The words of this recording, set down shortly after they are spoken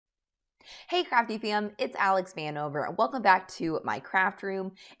Hey Crafty fam, it's Alex Vanover and welcome back to my craft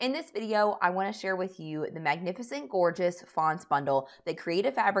room. In this video, I want to share with you the magnificent, gorgeous fonts bundle that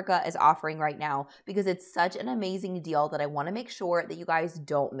Creative Fabrica is offering right now because it's such an amazing deal that I want to make sure that you guys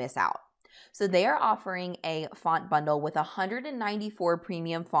don't miss out. So they are offering a font bundle with 194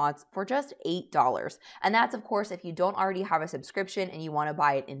 premium fonts for just $8. And that's of course if you don't already have a subscription and you want to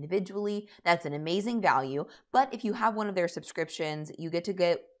buy it individually, that's an amazing value. But if you have one of their subscriptions, you get to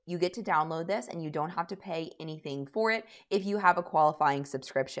download this and you don't have to pay anything for it if you have a qualifying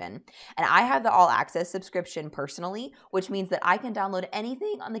subscription. And I have the all access subscription personally, which means that I can download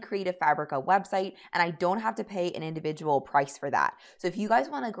anything on the Creative Fabrica website and I don't have to pay an individual price for that. So if you guys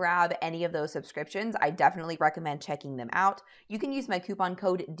want to grab any of those subscriptions, I definitely recommend checking them out. You can use my coupon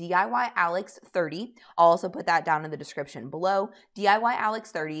code DIYAlex30. I'll also put that down in the description below.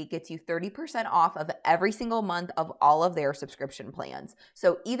 DIYAlex30 gets you 30% off of every single month of all of their subscription plans.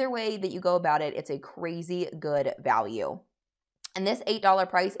 So either way that you go about it, it's a crazy good value. And this $8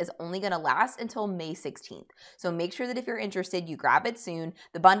 price is only going to last until May 16th. So make sure that if you're interested, you grab it soon.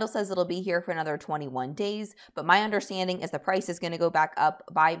 The bundle says it'll be here for another 21 days, but my understanding is the price is going to go back up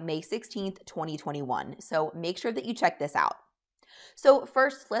by May 16th, 2021. So make sure that you check this out. So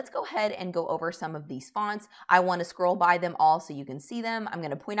first, let's go ahead and go over some of these fonts. I want to scroll by them all so you can see them. I'm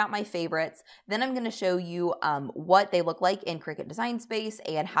going to point out my favorites. Then I'm going to show you what they look like in Cricut Design Space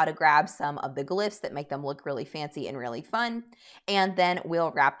and how to grab some of the glyphs that make them look really fancy and really fun. And then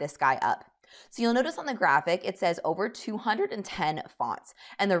we'll wrap this guy up. So you'll notice on the graphic, it says over 210 fonts.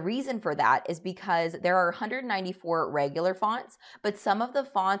 And the reason for that is because there are 194 regular fonts, but some of the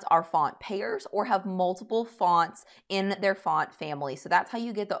fonts are font pairs or have multiple fonts in their font family. So that's how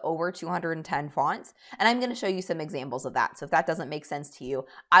you get the over 210 fonts. And I'm going to show you some examples of that. So if that doesn't make sense to you,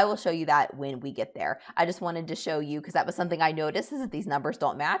 I will show you that when we get there. I just wanted to show you because that was something I noticed is that these numbers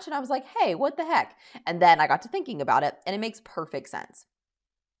don't match. And I was like, hey, what the heck? And then I got to thinking about it and it makes perfect sense.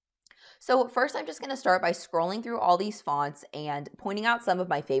 So first, I'm just going to start by scrolling through all these fonts and pointing out some of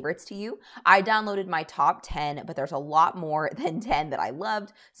my favorites to you. I downloaded my top 10, but there's a lot more than 10 that I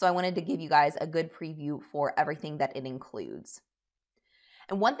loved, so I wanted to give you guys a good preview for everything that it includes.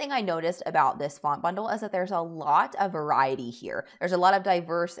 And one thing I noticed about this font bundle is that there's a lot of variety here. There's a lot of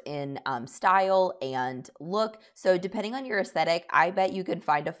diverse in style and look. So depending on your aesthetic, I bet you can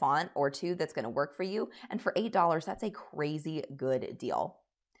find a font or two that's going to work for you. And for $8, that's a crazy good deal.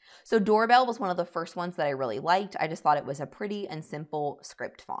 So Doorbell was one of the first ones that I really liked. I just thought it was a pretty and simple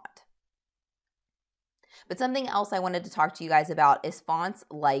script font. But something else I wanted to talk to you guys about is fonts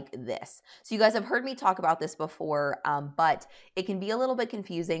like this. So you guys have heard me talk about this before, but it can be a little bit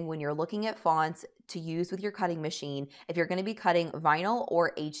confusing when you're looking at fonts to use with your cutting machine if you're going to be cutting vinyl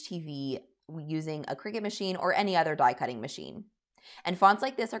or HTV using a Cricut machine or any other die cutting machine. And fonts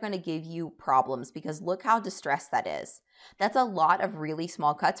like this are going to give you problems because look how distressed that is. That's a lot of really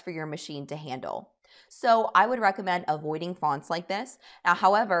small cuts for your machine to handle. So I would recommend avoiding fonts like this. Now,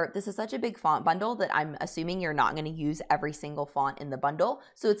 however, this is such a big font bundle that I'm assuming you're not going to use every single font in the bundle.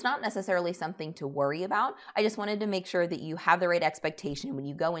 So it's not necessarily something to worry about. I just wanted to make sure that you have the right expectation when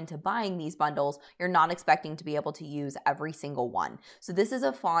you go into buying these bundles. You're not expecting to be able to use every single one. So this is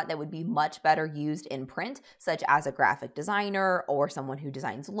a font that would be much better used in print, such as a graphic designer or someone who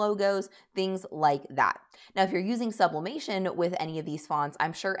designs logos, things like that. Now, if you're using sublimation with any of these fonts,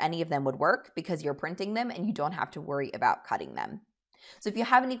 I'm sure any of them would work because you're printing them and you don't have to worry about cutting them. So if you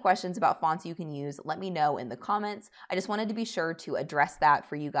have any questions about fonts you can use, let me know in the comments. I just wanted to be sure to address that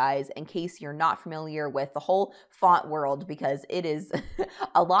for you guys in case you're not familiar with the whole font world because it is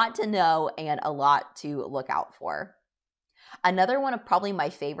a lot to know and a lot to look out for. Another one of probably my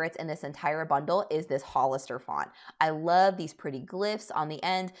favorites in this entire bundle is this Hollister font. I love these pretty glyphs on the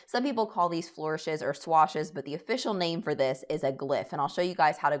end. Some people call these flourishes or swashes, but the official name for this is a glyph, and I'll show you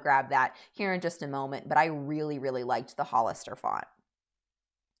guys how to grab that here in just a moment, but I really, really liked the Hollister font.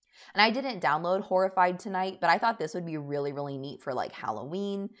 And I didn't download Horrified tonight, but I thought this would be really, really neat for like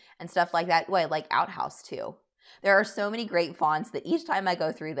Halloween and stuff like that. Well, I like Outhouse too. There are so many great fonts that each time I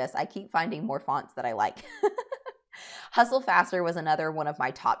go through this, I keep finding more fonts that I like. Hustle Faster was another one of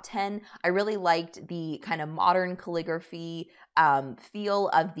my top 10. I really liked the kind of modern calligraphy feel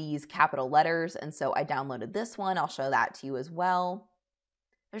of these capital letters, and so I downloaded this one. I'll show that to you as well.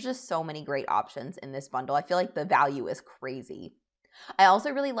 There's just so many great options in this bundle. I feel like the value is crazy. I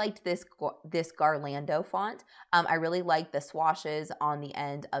also really liked this Garlando font. I really liked the swashes on the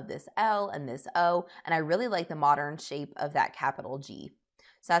end of this L and this O, and I really like the modern shape of that capital G.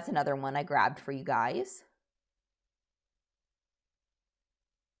 So that's another one I grabbed for you guys.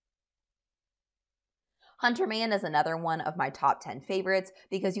 Hunterman is another one of my top 10 favorites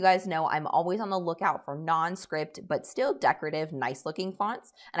because you guys know I'm always on the lookout for non-script but still decorative, nice looking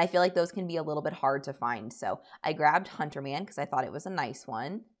fonts, and I feel like those can be a little bit hard to find. So I grabbed Hunterman because I thought it was a nice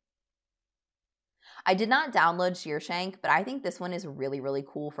one. I did not download Shearshank, but I think this one is really, really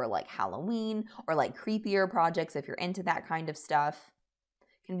cool for like Halloween or like creepier projects if you're into that kind of stuff.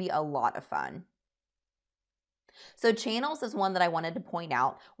 It can be a lot of fun. So Channels is one that I wanted to point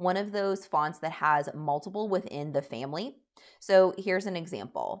out, one of those fonts that has multiple within the family. So here's an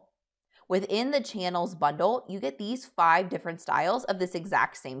example. Within the Channels bundle, you get these 5 different styles of this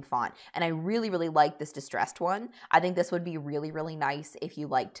exact same font. And I really, really like this distressed one. I think this would be really, really nice if you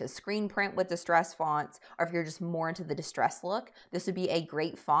like to screen print with distressed fonts, or if you're just more into the distressed look. This would be a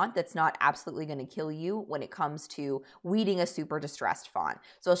great font that's not absolutely going to kill you when it comes to weeding a super distressed font.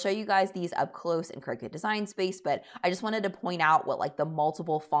 So I'll show you guys these up close in Cricut Design Space, but I just wanted to point out what like the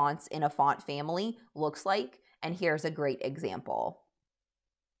multiple fonts in a font family looks like. And here's a great example.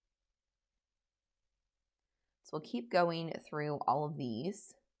 So we'll keep going through all of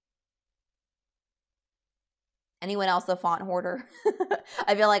these. Anyone else a font hoarder?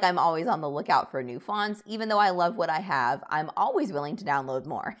 I feel like I'm always on the lookout for new fonts. Even though I love what I have, I'm always willing to download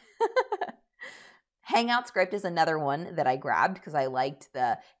more. Hangout Script is another one that I grabbed because I liked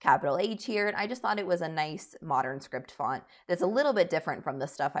the capital H here, and I just thought it was a nice modern script font that's a little bit different from the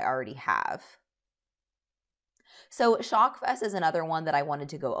stuff I already have. So Shockfest is another one that I wanted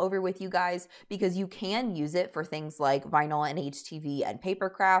to go over with you guys because you can use it for things like vinyl and HTV and paper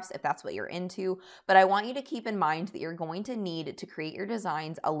crafts if that's what you're into, but I want you to keep in mind that you're going to need to create your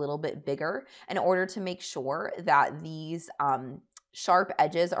designs a little bit bigger in order to make sure that these sharp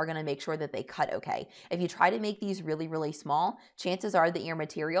edges are going to make sure that they cut okay. If you try to make these really, really small, chances are that your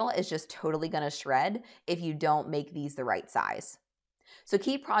material is just totally going to shred if you don't make these the right size. So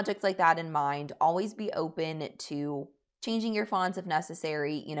keep projects like that in mind. Always be open to changing your fonts if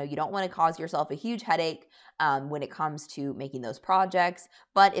necessary. You know, you don't want to cause yourself a huge headache when it comes to making those projects.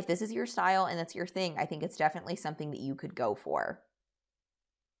 But if this is your style and that's your thing, I think it's definitely something that you could go for.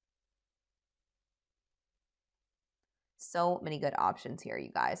 So many good options here,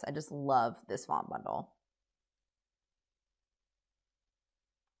 you guys. I just love this font bundle.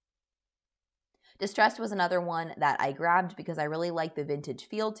 Distressed was another one that I grabbed because I really like the vintage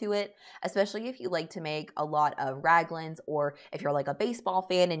feel to it, especially if you like to make a lot of raglans or if you're like a baseball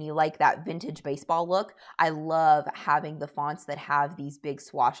fan and you like that vintage baseball look. I love having the fonts that have these big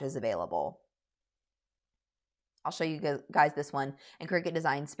swashes available. I'll show you guys this one in Cricut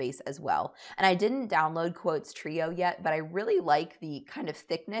Design Space as well. And I didn't download Quotes Trio yet, but I really like the kind of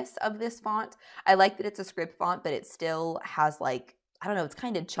thickness of this font. I like that it's a script font, but it still has like, I don't know, it's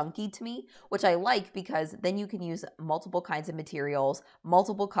kind of chunky to me, which I like because then you can use multiple kinds of materials,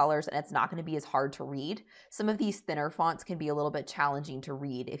 multiple colors, and it's not going to be as hard to read. Some of these thinner fonts can be a little bit challenging to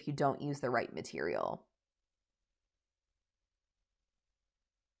read if you don't use the right material.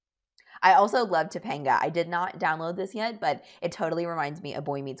 I also love Topanga. I did not download this yet, but it totally reminds me of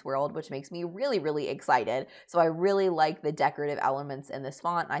Boy Meets World, which makes me really, really excited. So I really like the decorative elements in this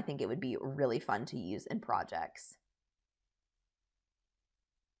font. I think it would be really fun to use in projects.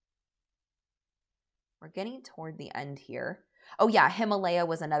 We're getting toward the end here. Oh yeah, Himalaya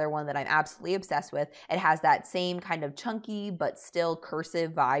was another one that I'm absolutely obsessed with. It has that same kind of chunky but still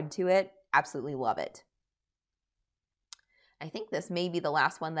cursive vibe to it. Absolutely love it. I think this may be the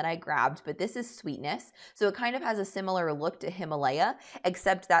last one that I grabbed, but this is Sweetness. So it kind of has a similar look to Himalaya,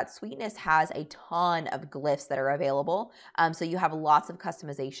 except that Sweetness has a ton of glyphs that are available. So you have lots of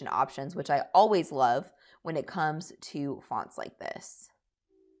customization options, which I always love when it comes to fonts like this.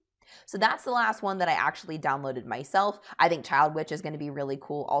 So that's the last one that I actually downloaded myself. I think Child Witch is going to be really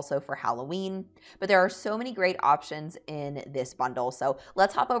cool also for Halloween. But there are so many great options in this bundle. So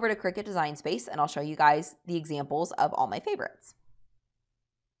let's hop over to Cricut Design Space and I'll show you guys the examples of all my favorites.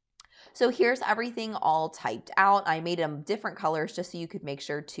 So here's everything all typed out. I made them different colors just so you could make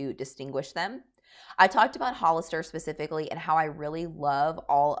sure to distinguish them. I talked about Hollister specifically and how I really love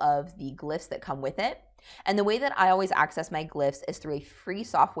all of the glyphs that come with it. And the way that I always access my glyphs is through a free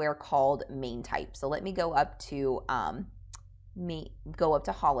software called MainType. So let me go up to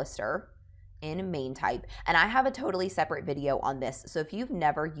Hollister in MainType, and I have a totally separate video on this. So if you've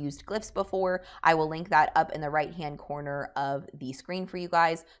never used glyphs before, I will link that up in the right-hand corner of the screen for you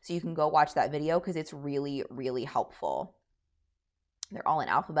guys, so you can go watch that video because it's really, really helpful. They're all in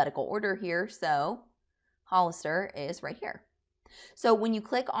alphabetical order here, so Hollister is right here. So when you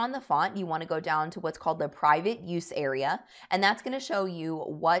click on the font, you want to go down to what's called the private use area, and that's going to show you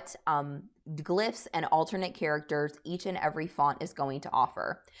what glyphs and alternate characters each and every font is going to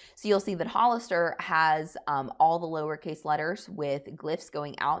offer. So you'll see that Hollister has all the lowercase letters with glyphs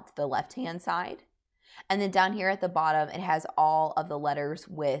going out to the left-hand side. And then down here at the bottom, it has all of the letters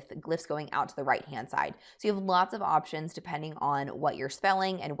with glyphs going out to the right-hand side. So you have lots of options depending on what you're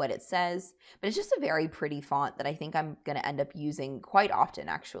spelling and what it says. But it's just a very pretty font that I think I'm going to end up using quite often,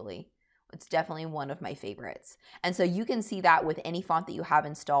 actually. It's definitely one of my favorites. And so you can see that with any font that you have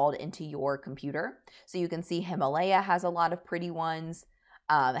installed into your computer. So you can see Himalaya has a lot of pretty ones.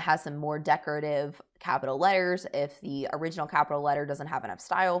 It has some more decorative capital letters if the original capital letter doesn't have enough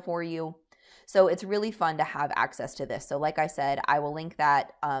style for you. So it's really fun to have access to this. So like I said, I will link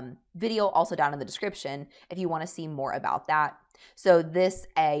that video also down in the description if you want to see more about that. So this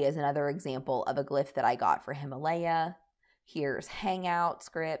A is another example of a glyph that I got for Himalaya. Here's Hangout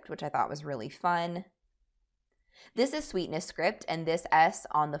script, which I thought was really fun. This is Sweetness script, and this S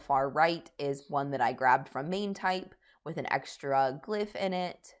on the far right is one that I grabbed from main type with an extra glyph in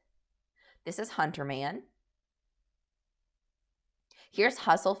it. This is Hunterman. Here's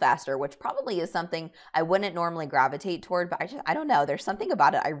Hustle Faster, which probably is something I wouldn't normally gravitate toward, but I don't know. There's something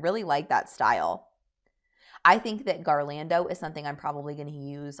about it. I really like that style. I think that Garlando is something I'm probably going to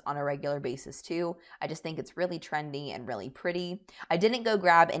use on a regular basis too. I just think it's really trendy and really pretty. I didn't go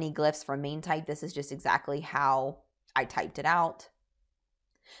grab any glyphs from main type. This is just exactly how I typed it out.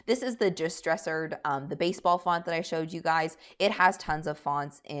 This is the Distressered, the baseball font that I showed you guys. It has tons of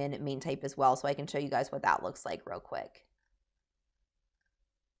fonts in main type as well, so I can show you guys what that looks like real quick.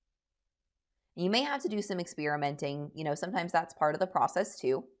 You may have to do some experimenting, sometimes that's part of the process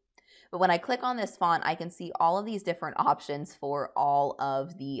too. But when I click on this font, I can see all of these different options for all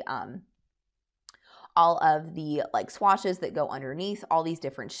of the like swatches that go underneath, all these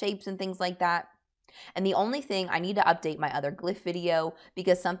different shapes and things like that. And the only thing, I need to update my other glyph video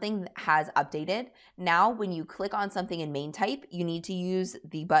because something has updated. Now, when you click on something in main type, you need to use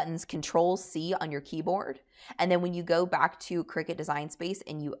the buttons Control-C on your keyboard. And then when you go back to Cricut Design Space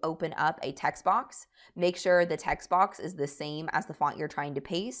and you open up a text box, make sure the text box is the same as the font you're trying to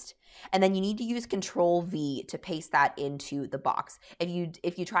paste. And then you need to use Control-V to paste that into the box.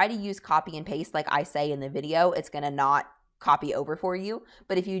 If you try to use copy and paste like I say in the video, it's going to not copy over for you,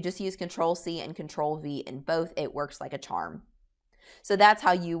 but if you just use Control-C and Control-V in both, it works like a charm. So that's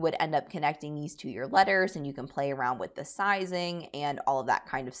how you would end up connecting these to your letters, and you can play around with the sizing and all of that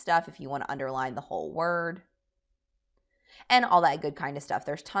kind of stuff if you want to underline the whole word and all that good kind of stuff.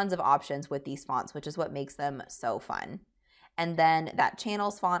 There's tons of options with these fonts, which is what makes them so fun. And then that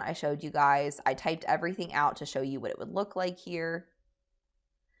Channels font I showed you guys, I typed everything out to show you what it would look like here.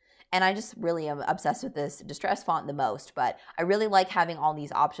 And I just really am obsessed with this Distress font the most, but I really like having all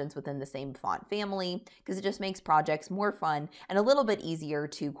these options within the same font family because it just makes projects more fun and a little bit easier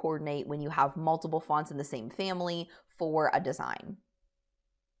to coordinate when you have multiple fonts in the same family for a design.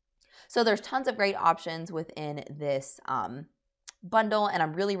 So there's tons of great options within this bundle, and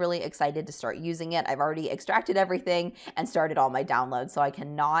I'm really, really excited to start using it. I've already extracted everything and started all my downloads, so I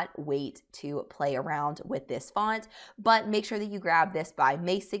cannot wait to play around with this font. But make sure that you grab this by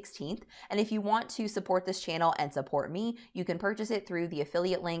May 16th, and if you want to support this channel and support me, you can purchase it through the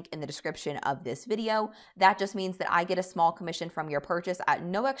affiliate link in the description of this video. That just means that I get a small commission from your purchase at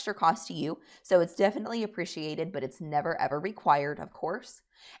no extra cost to you, so it's definitely appreciated, but it's never ever required, of course.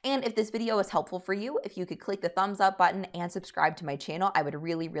 And if this video is helpful for you, if you could click the thumbs up button and subscribe to my channel, I would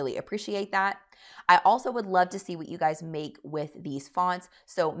really, really appreciate that. I also would love to see what you guys make with these fonts,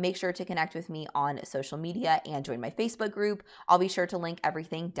 so make sure to connect with me on social media and join my Facebook group. I'll be sure to link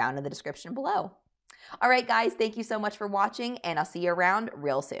everything down in the description below. All right, guys, thank you so much for watching, and I'll see you around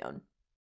real soon.